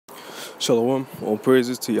Shalom, all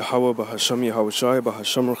praises to Yahawah, bahasham, Yahawashi,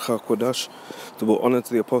 bahasham, Kodash. Double honor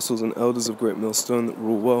to the apostles and elders of Great Millstone that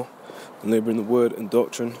rule well and labor in the word and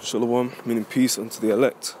doctrine. Shalom, meaning peace unto the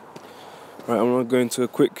elect. Right, I'm going to go into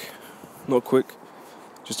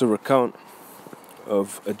just a recount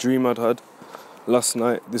of a dream I'd had last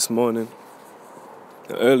night, this morning,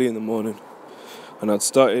 early in the morning, and I'd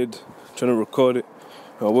started trying to record it.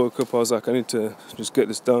 I woke up, I was like, I need to just get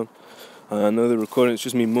this down. I know the recording, it's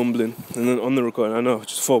just me mumbling, and then on the recording, I know, I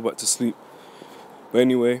just fall back to sleep. But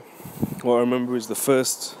anyway, what I remember is the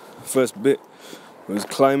first bit. It was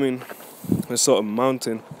climbing a sort of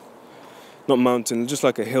mountain, not mountain, just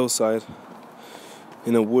like a hillside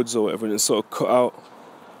in the woods or whatever, and it's sort of cut out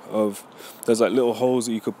of, there's like little holes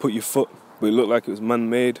that you could put your foot, but it looked like it was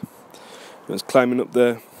man-made. I was climbing up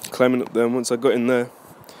there, and once I got in there,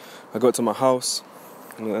 I got to my house,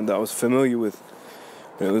 and that I was familiar with.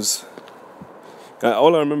 It was,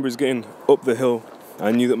 all I remember is getting up the hill.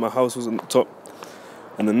 I knew that my house was on the top,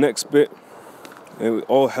 and the next bit,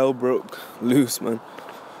 all hell broke loose, man.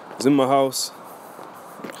 I was in my house,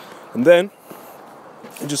 and then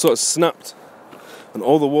it just sort of snapped, and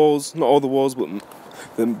all the walls, not all the walls, but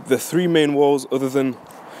the three main walls, other than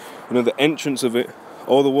the entrance of it,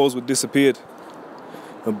 all the walls were disappeared,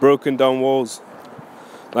 and broken down walls,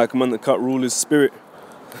 like a man that can't rule his spirit.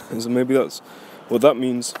 And so maybe that's what that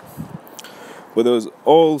means. But there was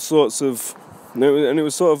all sorts of, and it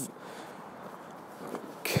was sort of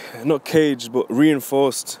not caged, but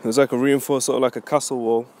reinforced. It was like a reinforced, sort of like a castle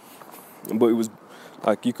wall. But it was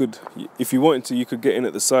like you could, if you wanted to, you could get in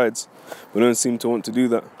at the sides. But no one seemed to want to do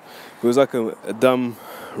that. It was like a damn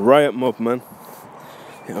riot mob, man.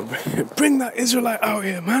 Bring that Israelite out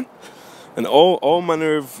here, man. And all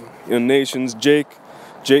manner of nations. Jake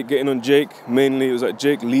getting on Jake. Mainly, it was like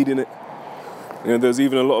Jake leading it. There was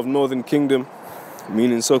even a lot of Northern Kingdom,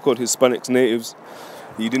 meaning so-called Hispanics, natives.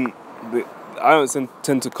 I don't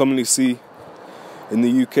tend to commonly see in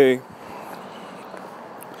the UK.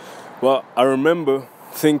 Well, I remember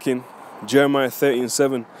thinking, Jeremiah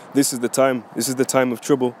 13:7, this is the time of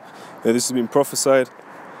trouble. This has been prophesied,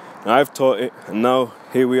 and I've taught it, and now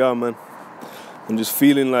here we are, man. I'm just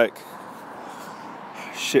feeling like,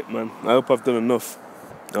 shit, man, I hope I've done enough.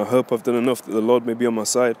 I hope I've done enough that the Lord may be on my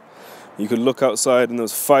side. You could look outside and there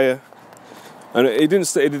was fire. And they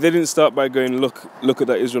didn't start by going, look at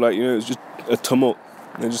that Israelite, it was just a tumult.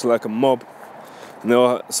 They're just like a mob. And they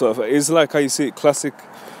were sort of, it's like how you see it,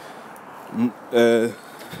 a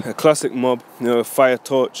classic mob, a fire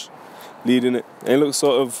torch leading it. And it looks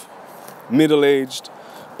sort of middle-aged,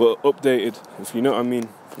 but updated, if you know what I mean.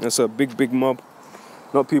 That's a big mob.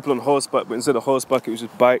 Not people on horseback, but instead of horseback, it was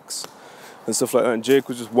just bikes and stuff like that. And Jake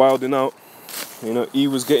was just wilding out. E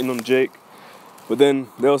was getting on Jake. But then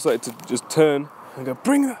they all started to just turn and go,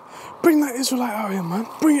 bring that Israelite out here, man.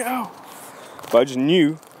 Bring it out. But I just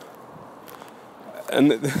knew. And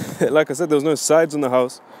like I said, there was no sides on the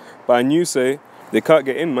house. But I knew, they can't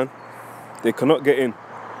get in, man. They cannot get in.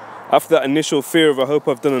 After that initial fear of, I hope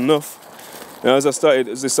I've done enough. As they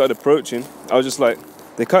started approaching, I was just like,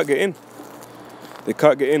 they can't get in. They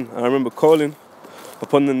can't get in. And I remember calling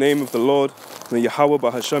upon the name of the Lord, the Yahawah,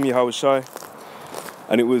 bahasham, Yahawashi.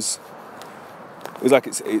 And it was like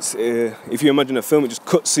it's if you imagine a film, it just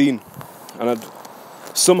cut scene, and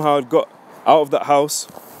I'd got out of that house,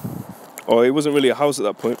 or it wasn't really a house at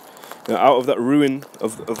that point, out of that ruin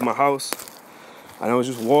of my house, and I was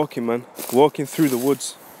just walking, man, walking through the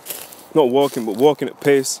woods, not walking, but walking at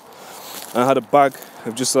pace. And I had a bag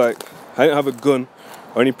of just like, I didn't have a gun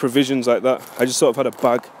or any provisions like that. I just sort of had a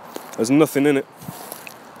bag. There's nothing in it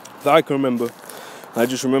that I can remember. I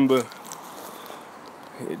just remember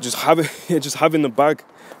just having the bag.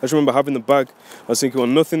 I just remember having the bag. I was thinking, well,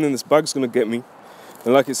 nothing in this bag's going to get me.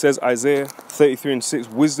 And like it says, Isaiah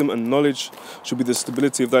 33:6, wisdom and knowledge should be the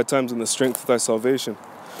stability of thy times and the strength of thy salvation.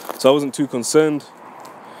 So I wasn't too concerned.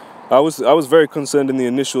 I was very concerned in the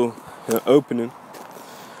initial opening.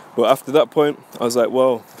 But after that point, I was like,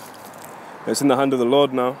 well, it's in the hand of the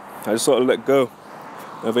Lord now. I just sort of let go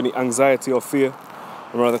of any anxiety or fear,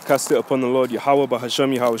 and rather cast it upon the Lord. Yahawah,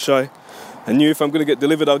 bahasham, Yahawashi. I knew if I'm going to get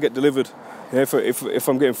delivered, I'll get delivered. If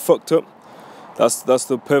I'm getting fucked up, that's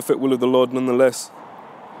the perfect will of the Lord nonetheless.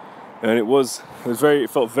 And it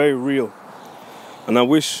felt very real. And I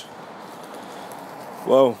wish,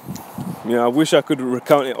 I wish I could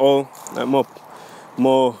recount it all like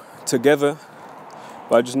more together.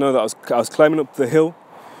 But I just know that I was climbing up the hill.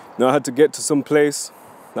 I had to get to some place.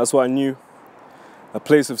 That's what I knew. A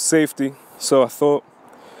place of safety, so I thought.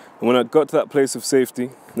 And when I got to that place of safety,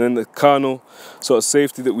 then the carnal sort of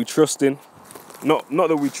safety that we trust in, not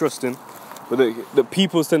that we trust in, but that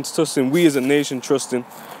people tend to trust in. We as a nation trust in,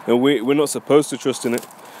 and we're not supposed to trust in it.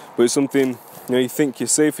 But it's something, you think you're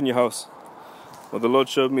safe in your house. Well, the Lord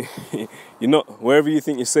showed me, you're not. Wherever you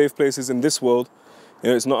think your safe place is in this world,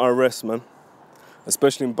 it's not our rest, man.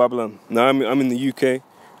 Especially in Babylon. Now I'm in the UK.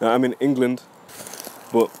 Now I'm in England,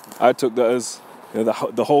 but I took that as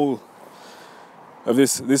the whole of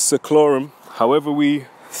this seclorum. However we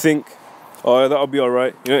think, oh, that'll be all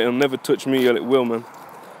right. It'll never touch me, yet it will, man.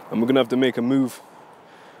 And we're gonna have to make a move,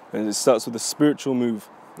 and it starts with a spiritual move.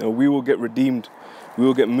 We will get redeemed. We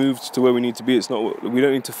will get moved to where we need to be. It's not. We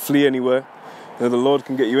don't need to flee anywhere. The Lord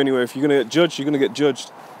can get you anywhere. If you're gonna get judged, you're gonna get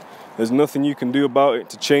judged. There's nothing you can do about it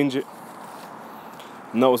to change it.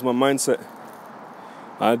 And that was my mindset.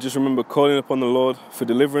 I just remember calling upon the Lord for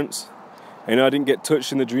deliverance. And, I didn't get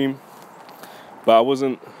touched in the dream, but I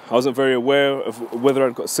wasn't very aware of whether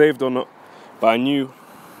I'd got saved or not. But I knew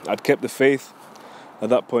I'd kept the faith at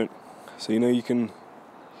that point. So you can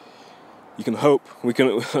hope.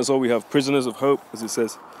 That's all we have. Prisoners of hope, as it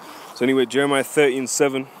says. So anyway, Jeremiah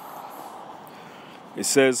 13:7. It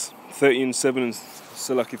says 13:7 and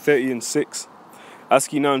Salaki 30:6.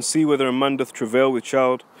 Ask ye now and see whether a man doth travail with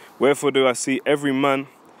child. Wherefore do I see every man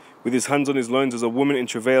with his hands on his loins as a woman in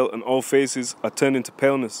travail, and all faces are turned into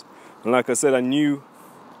paleness. And like I said, I knew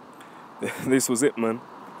this was it, man.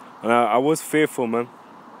 And I was fearful, man.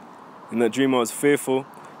 In that dream I was fearful.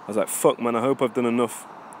 I was like, fuck, man, I hope I've done enough.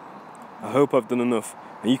 I hope I've done enough.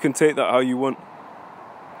 And you can take that how you want.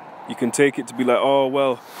 You can take it to be like, oh,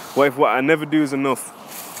 well, what if what I never do is enough?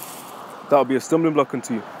 That'll be a stumbling block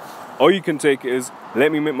unto you. Or you can take it as,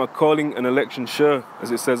 let me make my calling and election sure.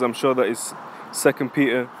 As it says, I'm sure that is 2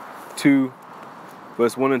 Peter 2,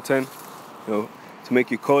 verse 1 and 10. To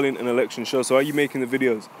make your calling and election sure. So are you making the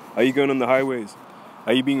videos? Are you going on the highways?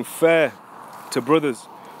 Are you being fair to brothers?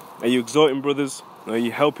 Are you exhorting brothers? Are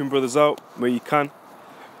you helping brothers out where you can?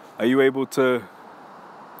 Are you able to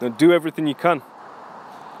do everything you can?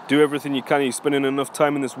 Do everything you can. Are you spending enough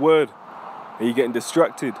time in this word? Are you getting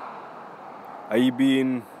distracted? Are you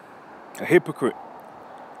being a hypocrite?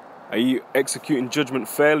 Are you executing judgment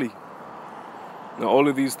fairly? Now, all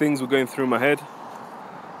of these things were going through my head,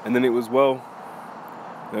 and then it was, well,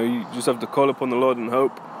 you just have to call upon the Lord and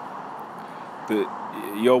hope that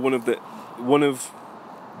you're one of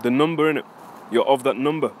the number in it. You're of that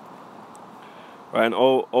number, right? And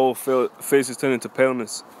all faces turn into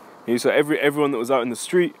paleness. So everyone that was out in the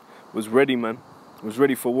street was ready, man. Was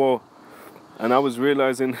ready for war. And I was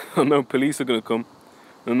realizing, oh, no police are gonna come.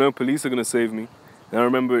 No police are gonna save me. And I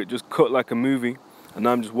remember it just cut like a movie, and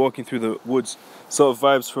now I'm just walking through the woods. Sort of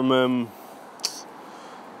vibes from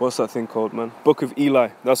what's that thing called, man? Book of Eli.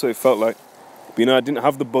 That's what it felt like. But I didn't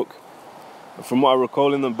have the book. From what I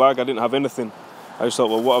recall in the bag, I didn't have anything. I just thought,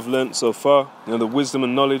 well, what I've learnt so far, the wisdom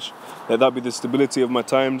and knowledge, let that be the stability of my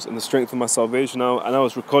times and the strength of my salvation now. And I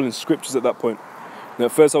was recalling scriptures at that point. And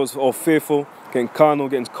at first I was all fearful, getting carnal,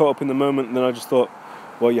 getting caught up in the moment. And then I just thought,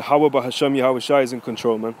 well, Yahawah, bahasham, Yahawashi is in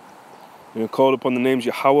control, man. Called upon the names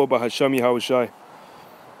Yahawah, bahasham, Yahawashi.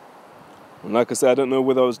 And like I said, I don't know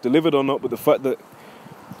whether I was delivered or not, but the fact that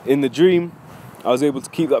in the dream, I was able to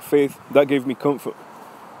keep that faith, that gave me comfort.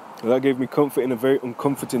 That gave me comfort in a very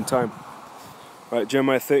uncomforting time. Right,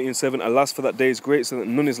 Jeremiah 13:7, alas, for that day is great, so that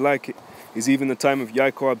none is like it, is even the time of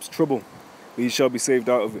Yahawah's trouble, but he shall be saved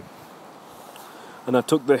out of it. And I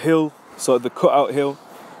took the hill, so the cut-out hill,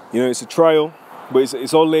 it's a trial, but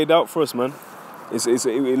it's all laid out for us, man. It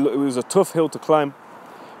was a tough hill to climb,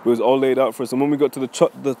 but it was all laid out for us. And when we got to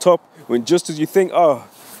the top, when just as you think, oh,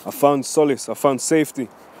 I found solace, I found safety,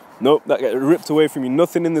 nope, that got ripped away from you.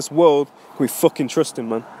 Nothing in this world can we fucking trust in,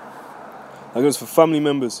 man. That goes for family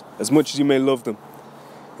members, as much as you may love them.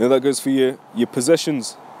 That goes for your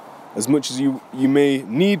possessions, as much as you may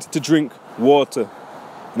need to drink water,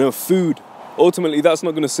 food. Ultimately, that's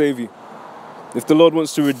not going to save you. If the Lord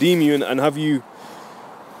wants to redeem you and have you,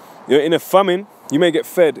 in a famine, you may get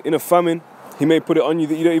fed. In a famine, He may put it on you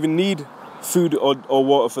that you don't even need food or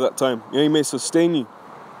water for that time. He may sustain you.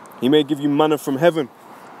 He may give you manna from heaven.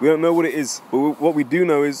 We don't know what it is, but what we do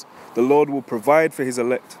know is the Lord will provide for His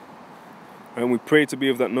elect. And we pray to be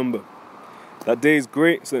of that number. That day is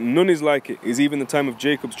great, so that none is like it. It is even the time of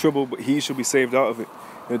Jacob's trouble, but he shall be saved out of it.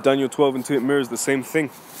 Daniel 12:2, it mirrors the same thing.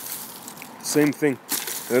 Same thing.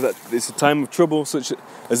 That it's a time of trouble such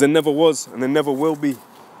as there never was and there never will be.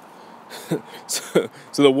 so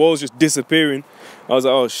the walls just disappearing. I was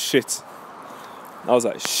like, oh shit. I was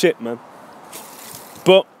like, shit, man.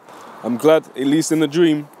 But I'm glad, at least in the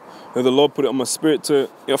dream, the Lord put it on my spirit to,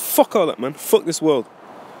 fuck all that, man. Fuck this world.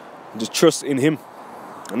 Just trust in Him.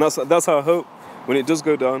 And that's how I hope when it does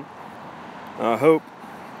go down, I hope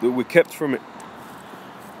that we're kept from it.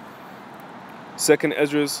 2nd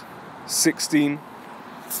Ezra 16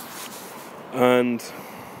 and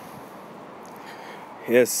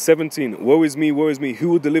 17. Woe is me, who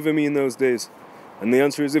will deliver me in those days? And the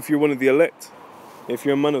answer is, if you're one of the elect, if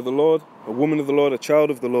you're a man of the Lord, a woman of the Lord, a child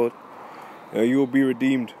of the Lord, you will be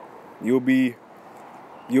redeemed. You'll be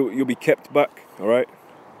kept back, all right?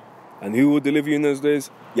 And who will deliver you in those days?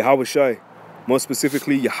 Yahawashi. More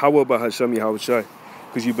specifically, Yahawah, bahasham, Yahawashi.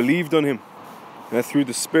 Because you believed on him through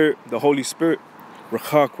the Spirit, the Holy Spirit,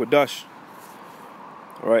 Ruach Quadash.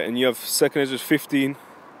 All right, and you have 2nd Ezra 15,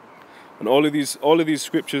 and all of these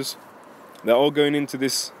scriptures, they're all going into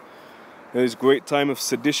this great time of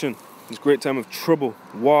sedition, this great time of trouble,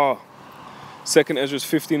 war. 2nd Ezra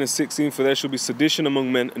 15 and 16, for there shall be sedition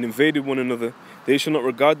among men, and invaded one another. They shall not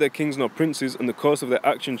regard their kings nor princes, and the course of their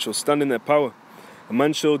action shall stand in their power. A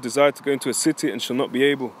man shall desire to go into a city and shall not be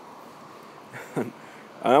able. And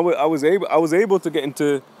I was able to get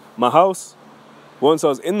into my house. Once I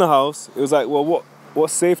was in the house, it was like, well,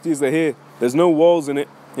 what safety is there here? There's no walls in it.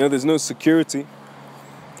 There's no security.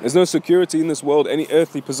 There's no security in this world, any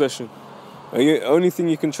earthly possession. The only thing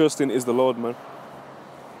you can trust in is the Lord, man.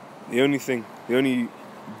 The only thing, the only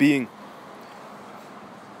being.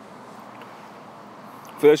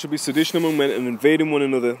 For there shall be sedition among men, and invading one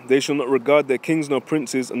another. They shall not regard their kings nor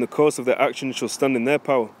princes, and the course of their actions shall stand in their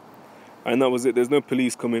power. And that was it. There's no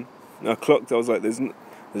police coming. And I clocked. I was like, there's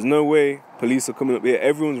no way police are coming up here.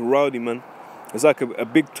 Everyone's rowdy, man. It's like a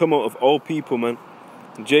big tumult of all people, man.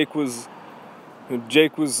 Jake was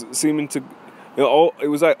seeming to, it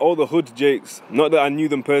was like all the hood Jakes. Not that I knew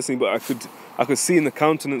them personally, but I could see in the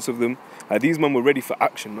countenance of them, these men were ready for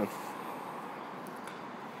action, man.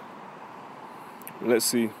 Let's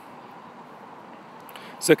see.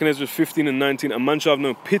 2nd Ezra 15 and 19. A man shall have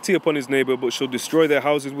no pity upon his neighbor, but shall destroy their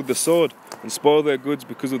houses with the sword, and spoil their goods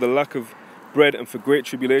because of the lack of bread and for great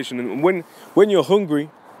tribulation. And when you're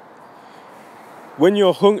hungry,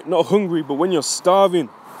 not hungry, but when you're starving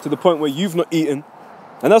to the point where you've not eaten,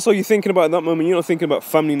 and that's all you're thinking about at that moment. You're not thinking about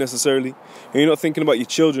family necessarily, and you're not thinking about your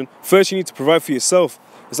children. First, you need to provide for yourself.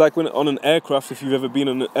 It's like when on an aircraft, if you've ever been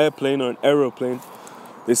on an airplane or an aeroplane,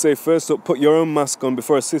 they say first up, put your own mask on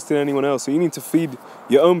before assisting anyone else. So you need to feed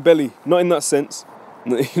your own belly, not in that sense.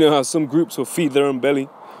 How some groups will feed their own belly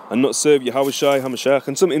and not serve Yahawashi, Hamashiach,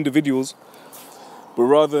 and some individuals, but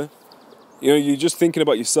rather, you're just thinking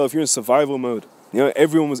about yourself. You're in survival mode.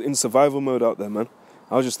 Everyone was in survival mode out there, man.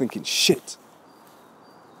 I was just thinking, shit.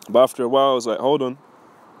 But after a while, I was like, hold on.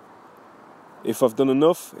 If I've done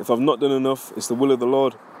enough, if I've not done enough, it's the will of the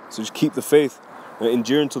Lord. So just keep the faith.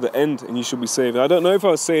 Endure until the end, and you shall be saved. I don't know if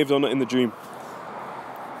I was saved or not in the dream.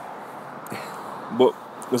 But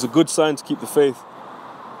it was a good sign to keep the faith.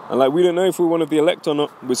 And we don't know if we're one of the elect or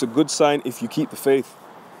not, but it's a good sign if you keep the faith.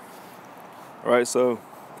 Alright, so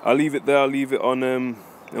I'll leave it there. I'll leave it on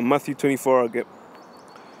Matthew 24. I'll get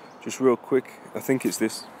just real quick. I think it's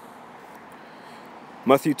this.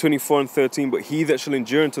 Matthew 24 and 13. But he that shall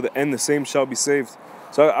endure until the end, the same shall be saved.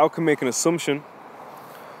 So I can make an assumption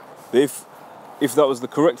that if that was the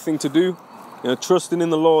correct thing to do, trusting in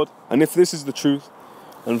the Lord, and if this is the truth,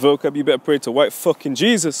 and vocab, you better pray to white fucking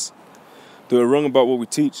Jesus. They're wrong about what we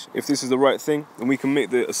teach. If this is the right thing, then we can make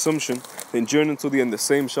the assumption that enduring until the end, the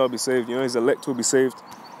same shall be saved. His elect will be saved.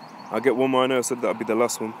 I'll get one more. I know I said that'll be the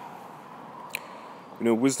last one.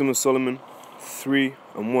 Wisdom of Solomon 3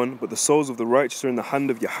 and 1. But the souls of the righteous are in the hand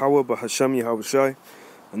of Yahawah, bahasham, Yahawashi,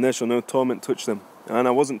 and there shall no torment touch them. And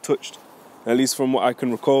I wasn't touched, at least from what I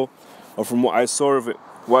can recall, or from what I saw of it,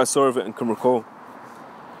 and can recall.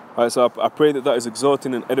 Alright, so I pray that is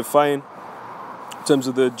exhorting and edifying in terms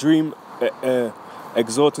of the dream,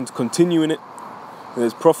 exhorting to continue in it.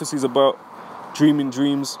 There's prophecies about dreaming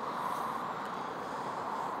dreams,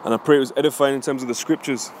 and I pray it was edifying in terms of the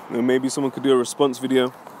scriptures. Maybe someone could do a response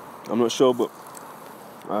video. I'm not sure, but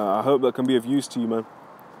I hope that can be of use to you, man.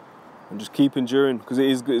 And just keep enduring, because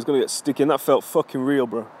it's going to get sticky. And that felt fucking real,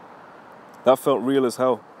 bro. That felt real as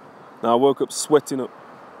hell. Now I woke up sweating up.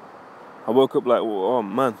 I woke up like, oh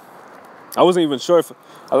man. I wasn't even sure if,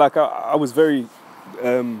 I was very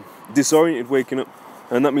disoriented waking up.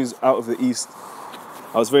 And that means out of the east.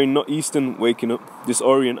 I was very not eastern waking up.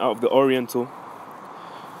 Disorient, out of the oriental.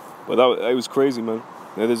 But it was crazy, man.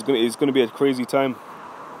 It's going to be a crazy time.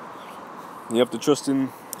 You have to trust in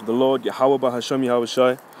the Lord, Yahawah, bahasham,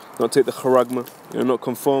 Yahawashi. Not take the charagma. Not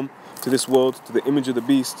conform to this world, to the image of the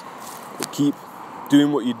beast. But keep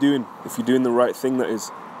doing what you're doing, if you're doing the right thing, that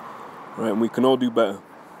is. Right, and we can all do better.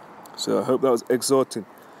 So I hope that was exhorting.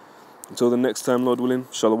 Until the next time, Lord willing,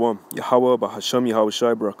 Shalom. Yahawah, bahasham,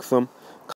 Yahawashi, barak thumb.